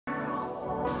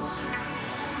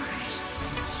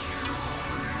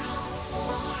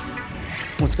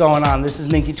what's going on? This is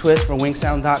Ninky Twist from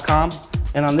WinkSound.com,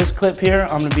 and on this clip here,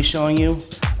 I'm going to be showing you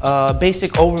a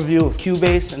basic overview of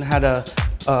Cubase and how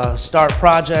to start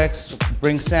projects,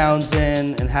 bring sounds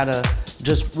in, and how to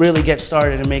just really get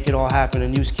started and make it all happen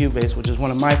and use Cubase, which is one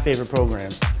of my favorite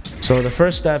programs. So the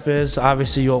first step is,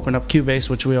 obviously, you open up Cubase,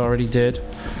 which we already did.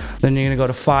 Then you're going to go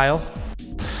to File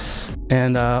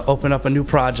and open up a new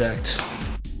project.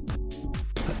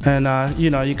 And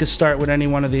you could start with any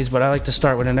one of these, but I like to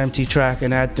start with an empty track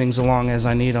and add things along as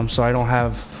I need them, so I don't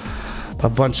have a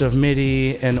bunch of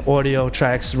MIDI and audio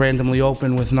tracks randomly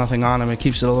open with nothing on them. It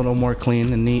keeps it a little more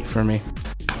clean and neat for me.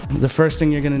 The first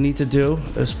thing you're going to need to do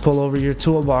is pull over your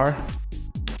toolbar,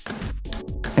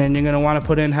 and you're going to want to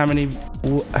put in how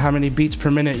many beats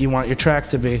per minute you want your track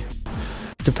to be,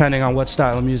 depending on what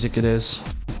style of music it is.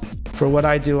 For what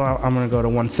I do, I'm going to go to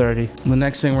 130. The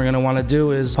next thing we're going to want to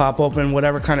do is pop open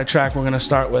whatever kind of track we're going to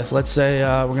start with. Let's say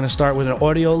we're going to start with an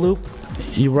audio loop.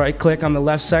 You right click on the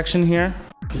left section here,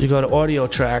 you go to audio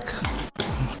track,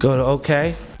 go to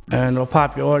OK, and it'll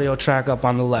pop your audio track up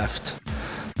on the left.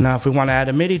 Now if we want to add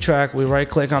a MIDI track, we right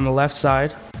click on the left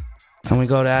side and we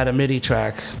go to add a MIDI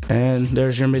track, and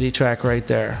there's your MIDI track right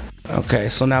there. Okay,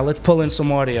 so now let's pull in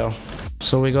some audio.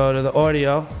 So we go to the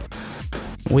audio,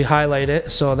 we highlight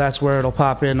it, so that's where it'll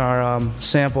pop in our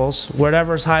samples.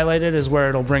 Whatever's highlighted is where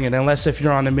it'll bring it, unless if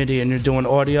you're on the MIDI and you're doing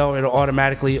audio, it'll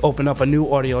automatically open up a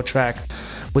new audio track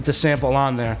with the sample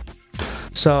on there.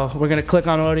 So we're gonna click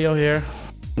on audio here,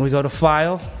 we go to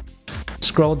File,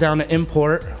 scroll down to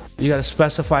Import. You gotta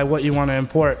specify what you wanna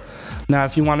import. Now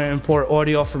if you wanna import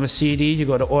audio from a CD, you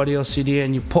go to Audio CD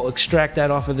and you extract that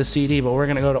off of the CD, but we're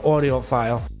gonna go to Audio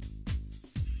File.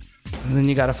 And then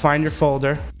you gotta find your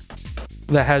folder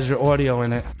that has your audio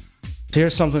in it.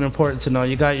 Here's something important to know.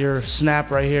 You got your snap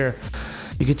right here.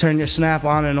 You can turn your snap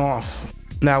on and off.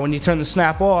 Now when you turn the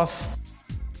snap off,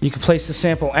 you can place the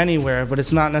sample anywhere, but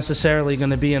it's not necessarily going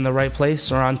to be in the right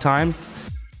place or on time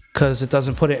because it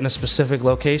doesn't put it in a specific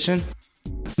location.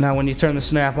 Now when you turn the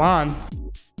snap on,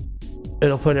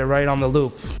 it'll put it right on the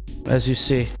loop, as you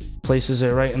see. Places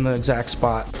it right in the exact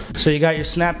spot. So you got your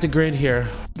snap to grid here.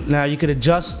 Now you could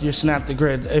adjust your snap to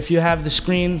grid. If you have the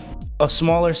screen a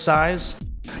smaller size,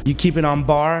 you keep it on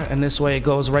bar, and this way it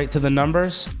goes right to the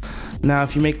numbers. Now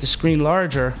if you make the screen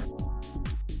larger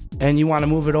and you want to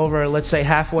move it over, let's say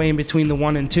halfway in between the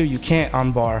 1 and 2, you can't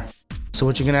on bar. So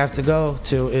what you're gonna have to go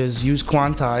to is use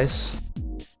quantize,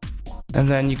 and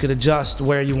then you could adjust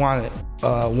where you want it.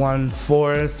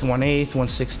 1/4, 1/8,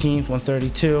 1/16,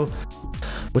 1/32.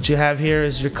 What you have here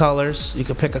is your colors. You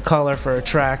could pick a color for a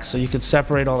track, so you could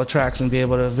separate all the tracks and be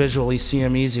able to visually see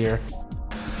them easier.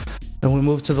 And we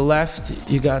move to the left,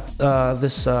 you got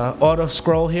this auto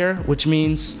scroll here, which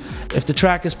means if the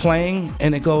track is playing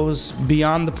and it goes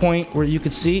beyond the point where you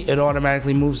could see, it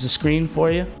automatically moves the screen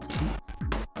for you.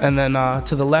 And then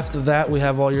to the left of that, we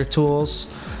have all your tools.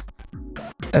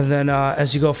 And then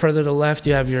as you go further to the left,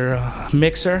 you have your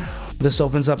mixer. This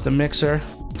opens up the mixer.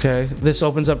 Okay, this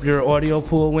opens up your audio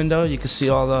pool window. You can see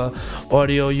all the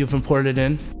audio you've imported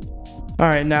in. All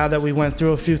right, now that we went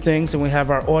through a few things and we have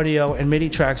our audio and MIDI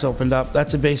tracks opened up,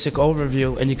 that's a basic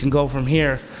overview, and you can go from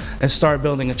here and start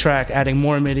building a track, adding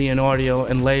more MIDI and audio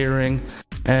and layering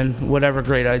and whatever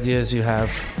great ideas you have.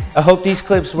 I hope these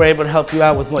clips were able to help you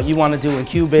out with what you want to do in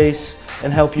Cubase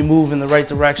and help you move in the right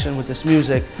direction with this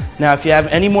music. Now, if you have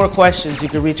any more questions, you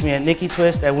can reach me at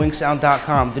NinkyTwist at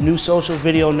WinkSound.com, the new social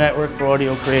video network for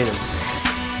audio creatives.